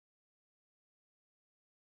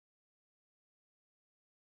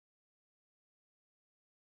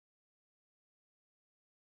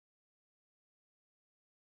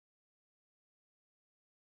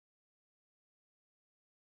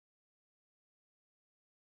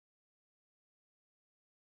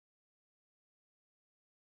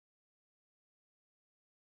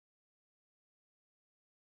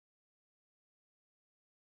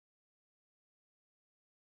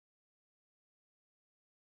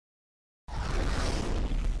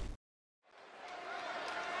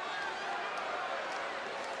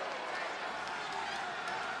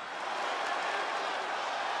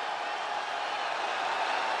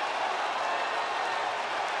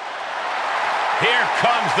Here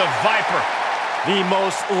comes the Viper. The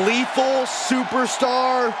most lethal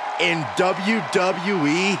superstar in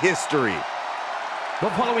WWE history. The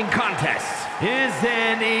following contest is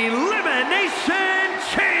an Elimination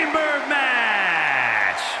Chamber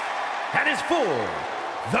match. And is for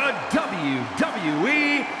the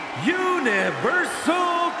WWE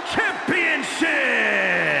Universal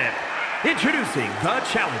Championship. Introducing the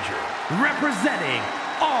challenger, representing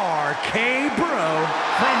RK Bro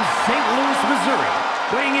from St. Louis, Missouri,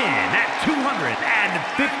 weighing in at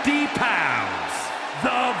 250 pounds,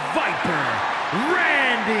 the Viper,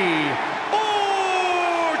 Randy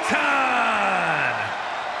Orton.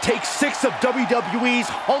 Take 6 of WWE's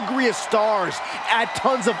hungriest stars, add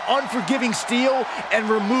tons of unforgiving steel, and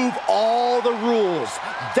remove all the rules.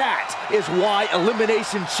 That is why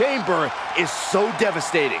Elimination Chamber is so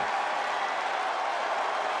devastating.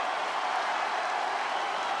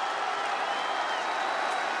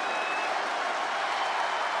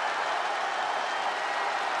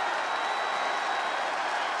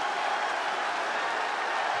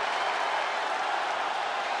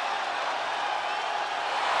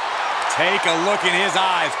 Take a look in his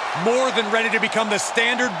eyes, more than ready to become the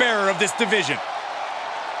standard bearer of this division.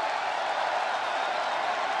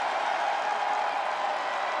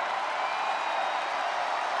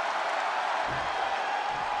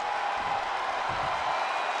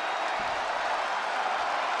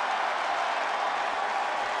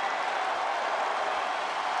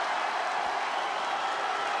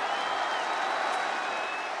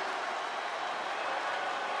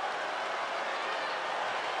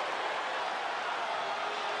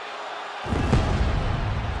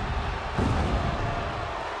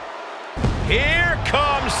 Here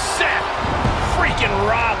comes Seth freaking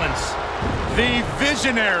Rollins, the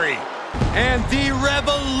visionary and the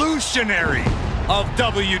revolutionary of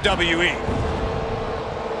WWE.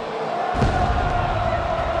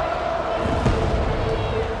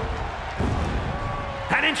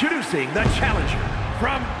 And introducing the challenger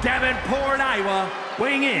from Davenport, Iowa,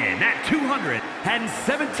 weighing in at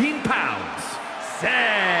 217 pounds,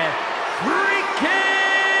 Seth freaking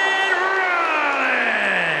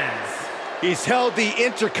He's held the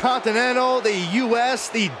Intercontinental, the US,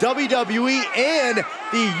 the WWE, and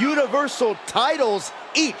the Universal titles,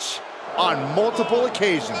 each on multiple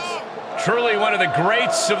occasions. Truly one of the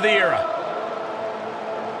greats of the era.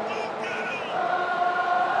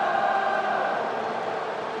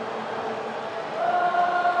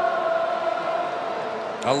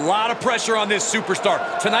 A lot of pressure on this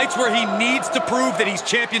superstar. Tonight's where he needs to prove that he's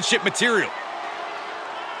championship material.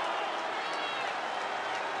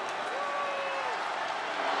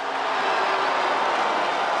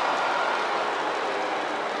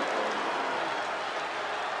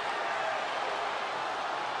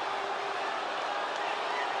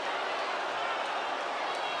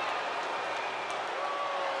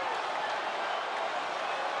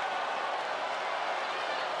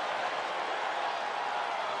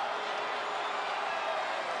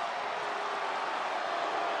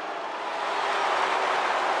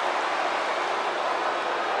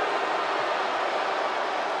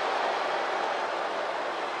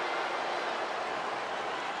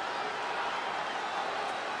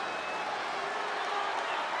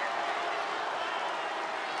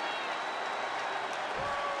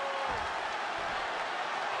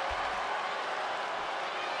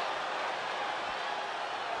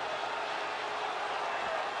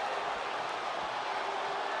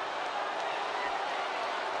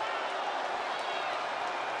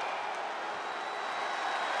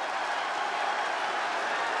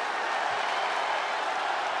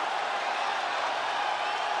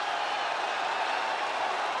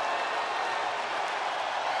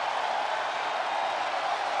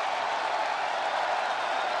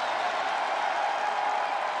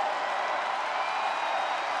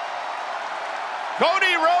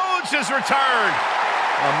 Cody Rhodes has returned.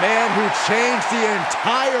 A man who changed the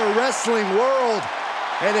entire wrestling world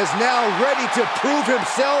and is now ready to prove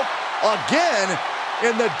himself again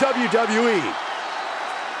in the WWE.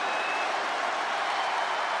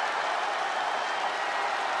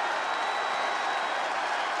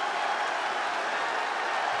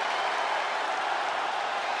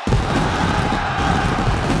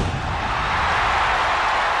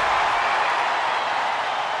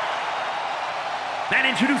 And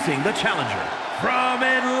introducing the challenger from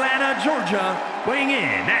Atlanta, Georgia, weighing in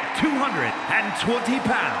at 220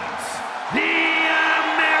 pounds, the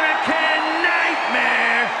American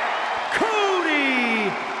Nightmare, Cody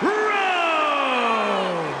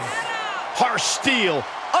Rhodes. Harsh steel,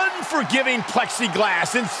 unforgiving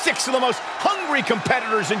plexiglass, and 6 of the most hungry hungry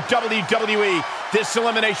competitors in WWE, this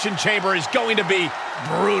Elimination Chamber is going to be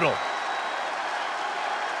brutal.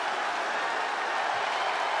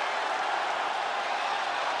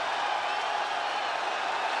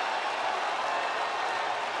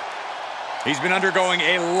 He's been undergoing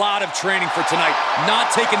a lot of training for tonight, not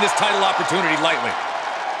taking this title opportunity lightly.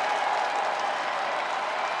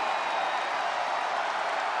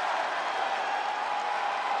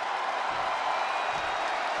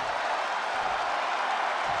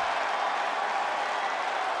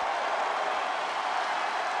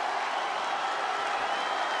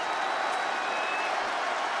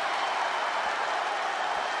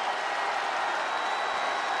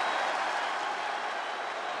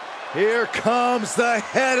 Here comes the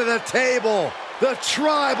head of the table, the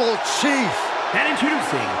Tribal Chief. And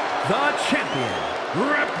introducing the champion,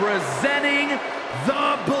 representing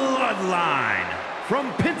the Bloodline,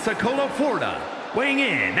 from Pensacola, Florida, weighing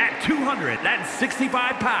in at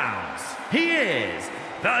 265 pounds. He is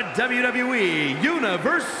the WWE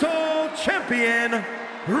Universal Champion,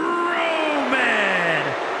 Roman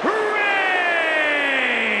Reigns.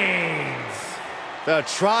 The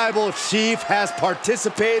Tribal Chief has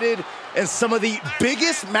participated in some of the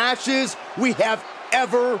biggest matches we have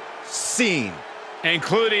ever seen,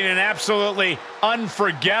 including an absolutely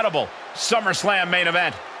unforgettable SummerSlam main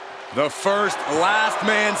event. The first last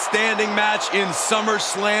man standing match in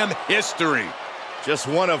SummerSlam history. Just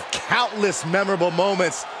one of countless memorable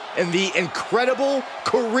moments in the incredible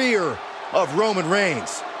career of Roman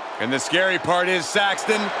Reigns. And the scary part is,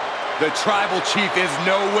 Saxton, the Tribal Chief is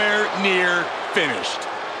nowhere near finished.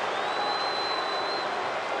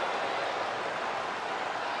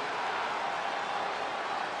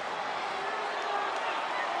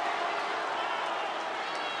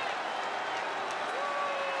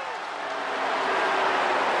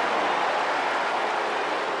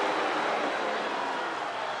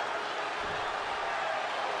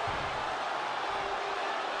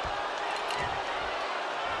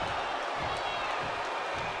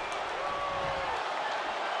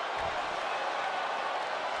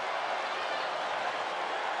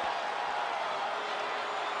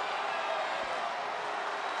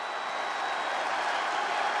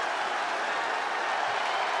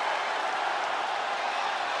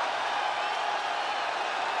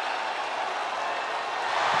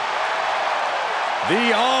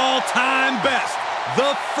 The all-time best,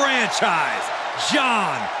 the franchise,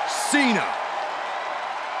 John Cena.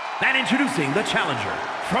 And introducing the challenger,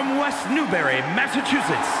 from West Newbury,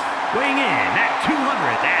 Massachusetts, weighing in at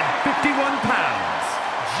 251 pounds,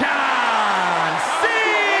 John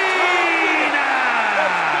Cena!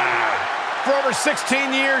 For over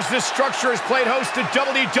 16 years, this structure has played host to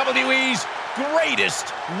WWE's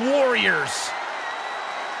greatest warriors.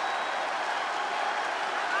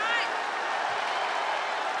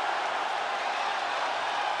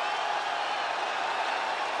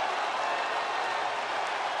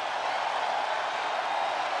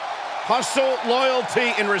 Hustle,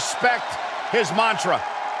 loyalty, and respect, his mantra.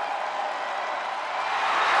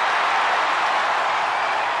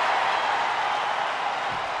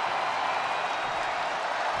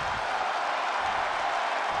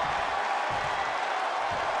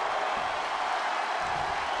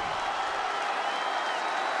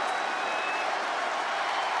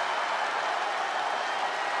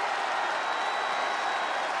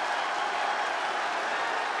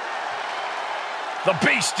 The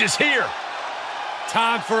Beast is here.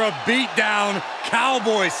 Time for a beatdown,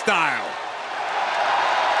 cowboy style.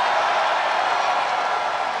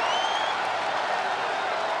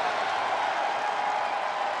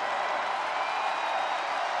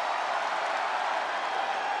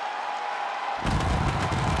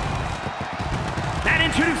 And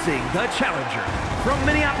introducing the challenger, from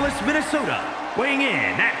Minneapolis, Minnesota, weighing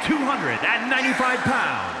in at 295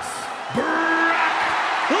 pounds, Brock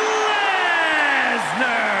Lesnar!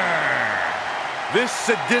 This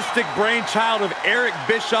sadistic brainchild of Eric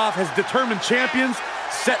Bischoff has determined champions,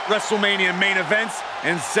 set WrestleMania main events,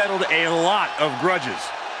 and settled a lot of grudges.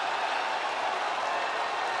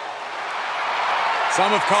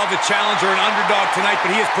 Some have called the challenger an underdog tonight,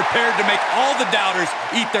 but he is prepared to make all the doubters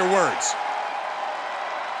eat their words.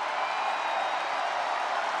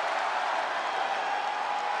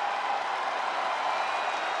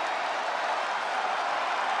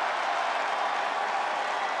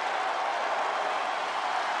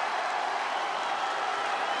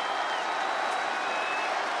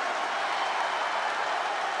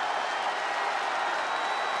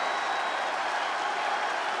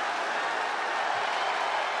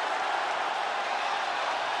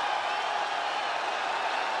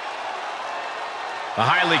 A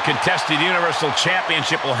highly contested Universal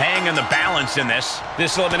Championship will hang in the balance in this.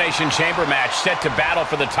 This Elimination Chamber match set to battle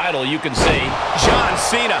for the title, you can see John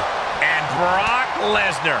Cena and Brock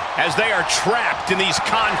Lesnar as they are trapped in these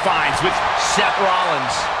confines with Seth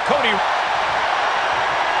Rollins. Cody.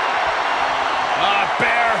 A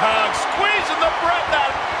bear hug, squeezing the breath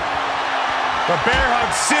out. The bear hug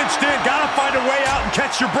cinched in. Gotta find a way out and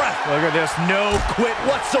catch your breath. Look at this, no quit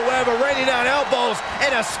whatsoever, raining down elbows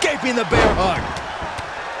and escaping the bear hug.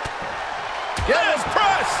 Get his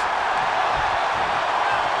press!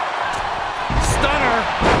 Stunner.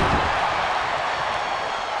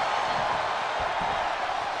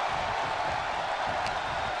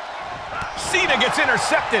 Cena gets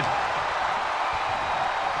intercepted.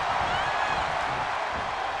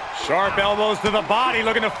 Sharp elbows to the body,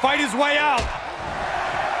 looking to fight his way out.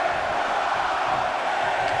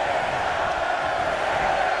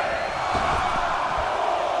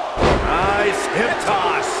 Nice hip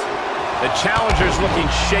toss. The challenger's looking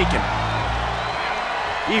shaken.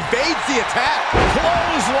 Evades the attack.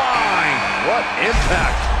 Clothesline! What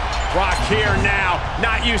impact. Brock here now,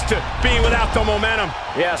 not used to being without the momentum.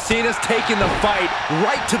 Yeah, Cena's taking the fight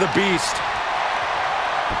right to the beast.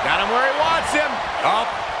 Got him where he wants him. Up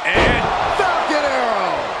and Falcon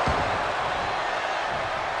Arrow.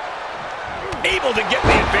 Able to get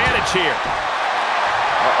the advantage here.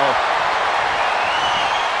 Uh-oh.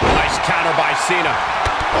 Nice counter by Cena.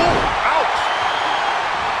 Oh, ouch.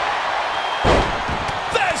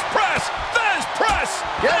 There's press! There's press!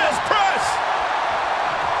 Yeah. There's press!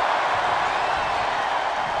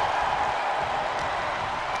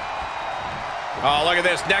 Oh, look at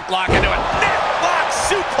this. Neck lock into it. Neck lock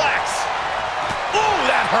suplex! Ooh,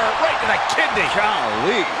 that hurt right to the kidney.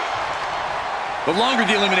 Golly. the longer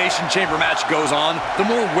the Elimination Chamber match goes on, the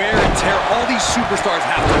more wear and tear all these superstars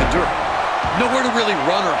have to endure. Nowhere to really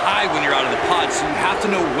run or hide when you're out of the pod, so you have to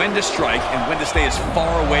know when to strike and when to stay as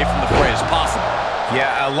far away from the fray as possible.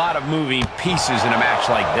 Yeah, a lot of moving pieces in a match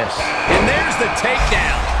like this. And there's the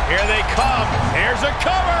takedown. Here they come. Here's a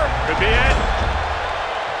cover. Could be it.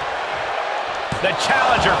 The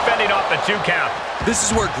challenger fending off the 2 count. This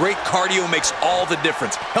is where great cardio makes all the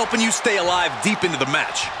difference, helping you stay alive deep into the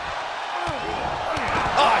match.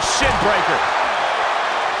 Oh, shin breaker.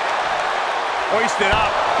 Hoisted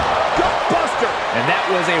up. Gutbuster. And that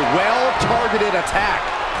was a well-targeted attack.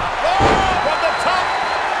 Oh, from the top.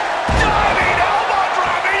 Diving elbow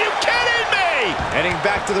drop. Are you kidding me? Heading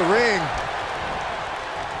back to the ring.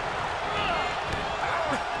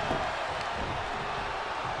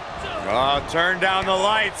 Oh, turn down the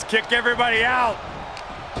lights, kick everybody out.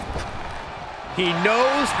 He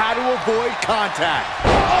knows how to avoid contact.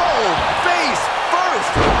 Oh, face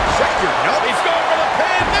first. Check your notes. He's going for the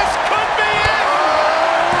pin. This could be it.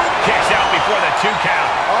 Kicks out before the 2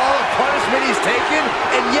 count. All the punishment he's taken,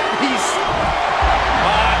 and yet he's...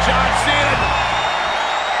 John Cena.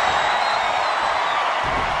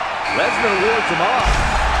 Lesnar wards him off.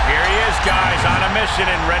 Here he is, guys, on a mission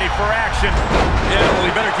and ready for action. Yeah, well,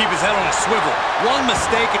 he better keep his head on a swivel. One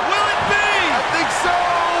mistake, and will it be? I think so.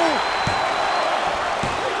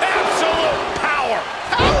 Absolute power.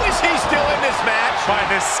 How is he still in this match? By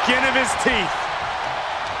the skin of his teeth.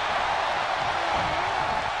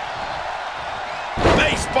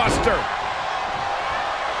 Face buster.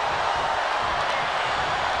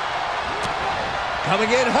 Coming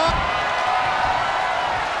in hot.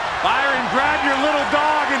 Byron, grab your little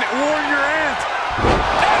dog and warn your aunt.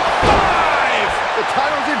 F5! The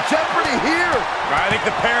title's in jeopardy here. I think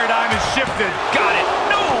the paradigm has shifted. Got it.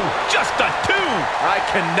 No, just a 2. I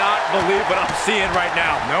cannot believe what I'm seeing right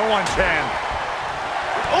now. No one can.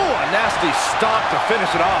 Oh, a nasty stomp to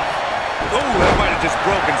finish it off. Oh, that might have just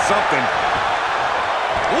broken something.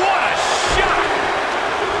 What a shot!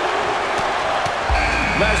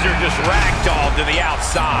 Lesnar just ragdolled to the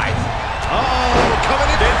outside. Oh, coming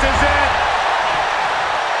in. This is it.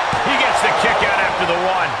 He gets the kick out after the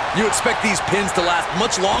 1. You expect these pins to last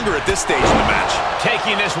much longer at this stage in the match.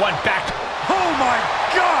 Taking this one back. Oh my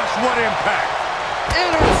gosh, what impact!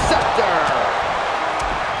 Interceptor.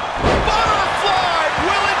 Butterfly,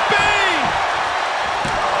 will it be?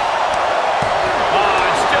 Oh,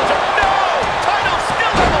 it's still no! Title's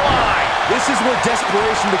still on the line. This is where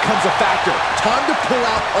desperation becomes a factor. Time to pull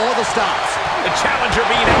out all the stops. The challenger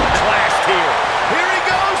being outclassed here. Here he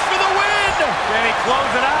goes for the win! Can he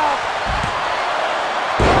close it out?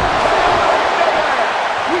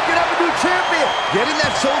 We could have a new champion. Getting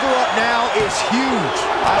that shoulder up now is huge.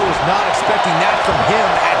 I was not expecting that from him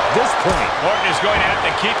at this point. Orton is going to have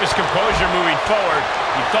to keep his composure moving forward.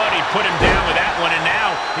 He thought he put him down with that one, and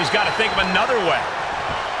now he's got to think of another way.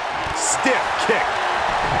 Stiff kick.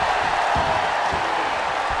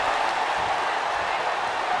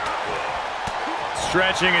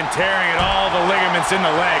 stretching and tearing at all the ligaments in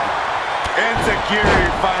the leg. Insecurity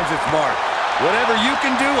finds its mark. Whatever you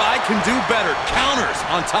can do, I can do better. Counters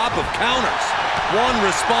on top of counters. One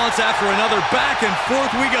response after another. Back and forth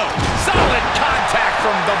we go. Solid contact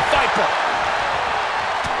from the Viper.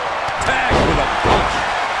 Tag with a punch.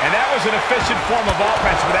 And that was an efficient form of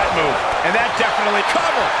offense with that move. And that definitely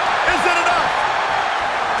cover. Is it enough?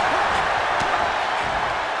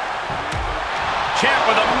 Champ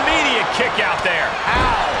with a immediate kick out there.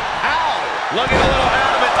 Ow! Ow! Looking a little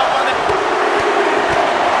out of it. Up on it.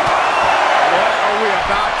 What are we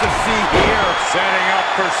about to see here? Setting up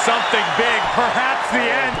for something big. Perhaps the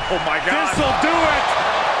end. Oh my God. This'll do it.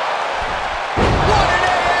 What an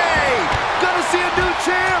A! Gonna see a new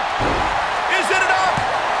champ! Is it enough?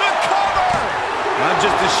 The cover! I'm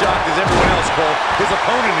just as shocked as everyone else, Cole. His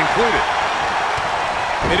opponent included.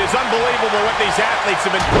 It is unbelievable what these athletes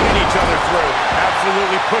have been putting each other through.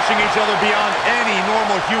 Absolutely pushing each other beyond any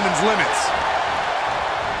normal human's limits.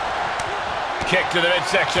 Kick to the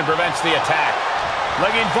midsection prevents the attack.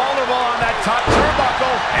 Looking vulnerable on that top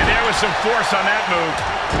turnbuckle. And there was some force on that move.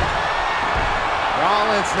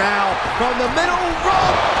 Rollins now from the middle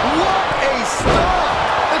rope. What a stop!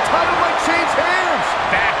 The title might change hands.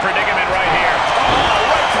 Bad predicament right here.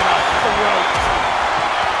 Oh, right to the throat.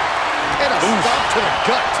 And a stop to the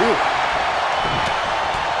gut, too.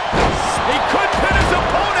 He could pin his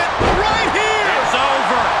opponent right here. It's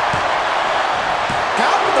over.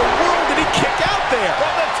 How in the world did he kick out there?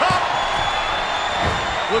 From the top.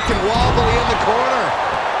 Looking wobbly in the corner.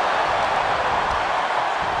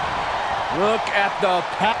 Look at the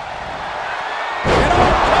pack.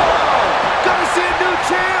 Gonna see a new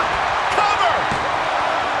champ. Cover.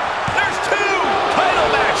 There's two. Title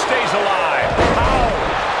match stays alive. How?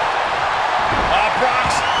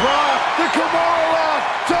 Brock, the Kimura.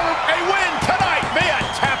 A win tonight via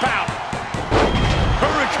tap out.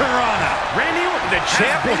 Hurricanrana. Randy Orton, The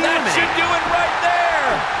champ, has been that should eliminated. do it right there.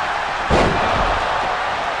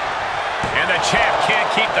 And the champ can't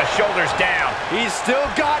keep the shoulders down. He's still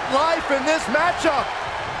got life in this matchup.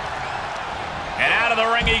 And out of the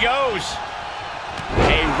ring he goes.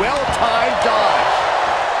 A well-timed dodge.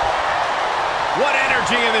 What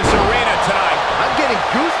energy in this arena tonight. I'm getting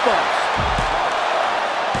goosebumps.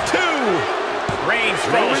 Reigns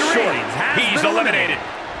falls Roman short. Reigns has He's been eliminated.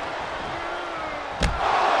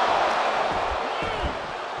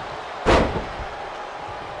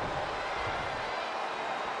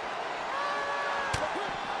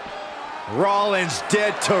 Rollins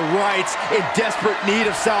dead to rights, in desperate need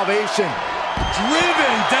of salvation.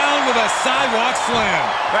 Driven down with a sidewalk slam.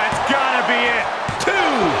 That's gotta be it.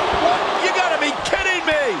 Two. What? You gotta be kidding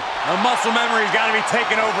me. The muscle memory's gotta be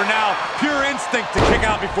taken over now. Pure instinct to kick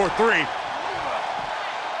out before three.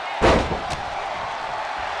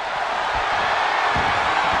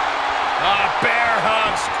 Bear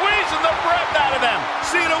hug, squeezing the breath out of them.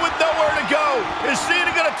 Cena with nowhere to go. Is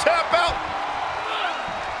Cena gonna tap out?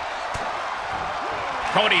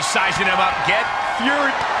 Cody sizing him up. Get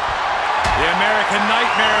Fury. The American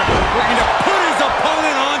Nightmare looking to put his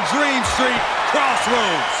opponent on Dream Street.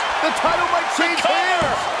 Crossroads. The title might change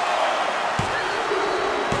hands.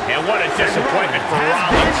 And what a disappointment for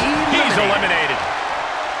Rollins. He's eliminated.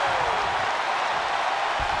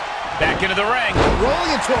 Back into the ring. Rolling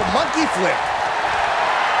into a monkey flip.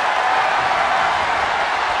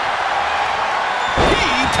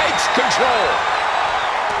 He takes control.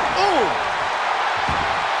 Ooh.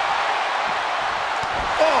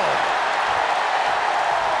 Oh.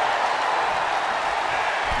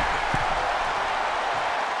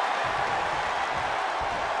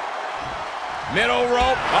 Middle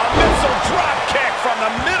rope. A missile drop kick from the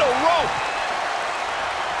middle rope.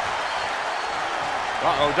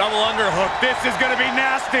 Uh-oh, double underhook. This is gonna be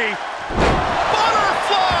nasty.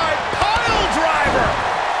 Butterfly pile driver.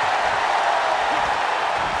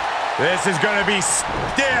 This is gonna be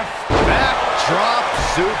stiff. Backdrop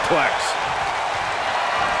suplex.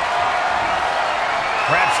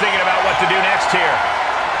 Perhaps thinking about what to do next here.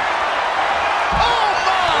 Oh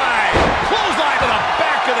my! Clothesline to the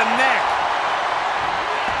back of the neck.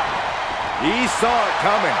 He saw it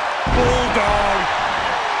coming. Bulldog.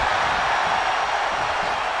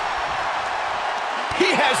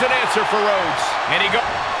 He has an answer for Rhodes. And he goes.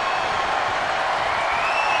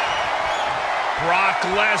 Brock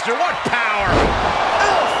Lesnar, what power!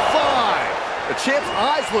 F5. The champ's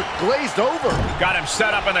eyes look glazed over. Got him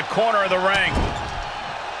set up in the corner of the ring.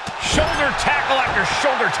 Shoulder tackle after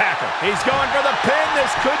shoulder tackle. He's going for the pin. This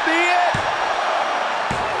could be it.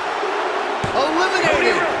 Cody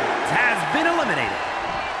Eliminated. Rhodes has been eliminated.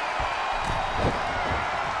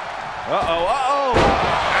 Uh-oh, uh-oh.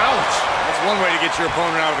 Ouch. That's one way to get your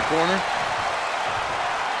opponent out of the corner.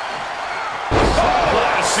 What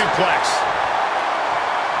a suplex.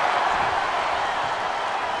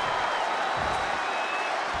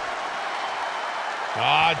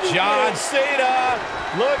 John Cena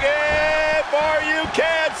looking for you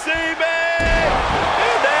can't see me.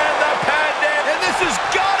 And then the pendant. And this has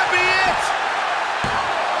got to be it.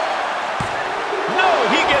 No,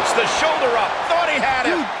 he gets the shoulder up. Thought he had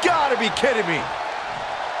it. You gotta be kidding me.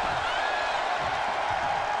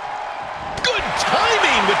 Good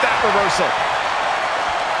timing with that reversal.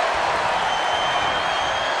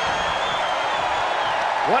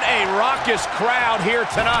 What a raucous crowd here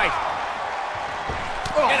tonight.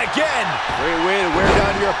 And again. Great way to wear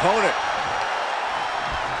down your opponent.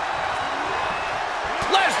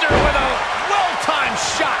 Lesnar with a well-timed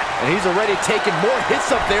shot. And he's already taken more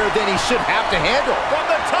hits up there than he should have to handle. From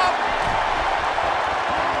the top.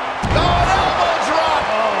 Oh, an elbow drop.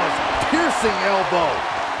 Oh, piercing elbow.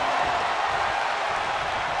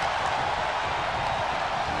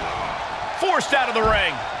 Forced out of the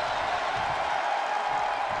ring.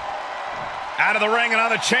 Out of the ring and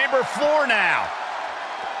on the chamber floor now.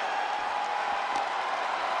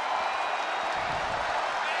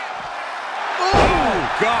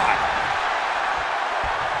 Oh, God.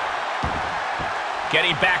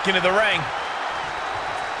 Getting back into the ring.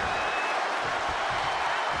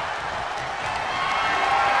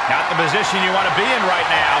 Not the position you want to be in right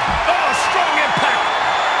now. Oh, strong impact.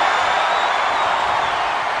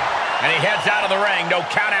 And he heads out of the ring. No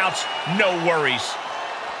countouts, no worries.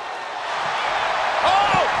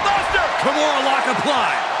 Oh, Lesnar! Kimura lock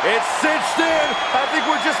applied. It's cinched in. I think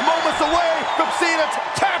we're just moments away from Cena to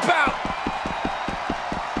tap out.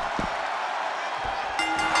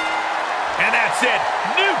 And that's it.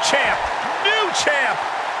 New champ. New champ.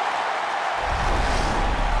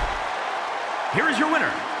 Here is your winner,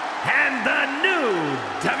 and the new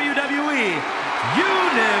WWE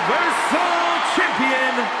Universal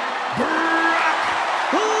Champion, Brock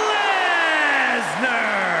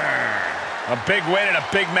Lesnar. A big win and a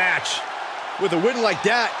big match. With a win like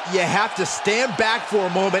that, you have to stand back for a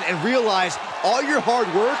moment and realize all your hard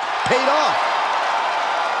work paid off.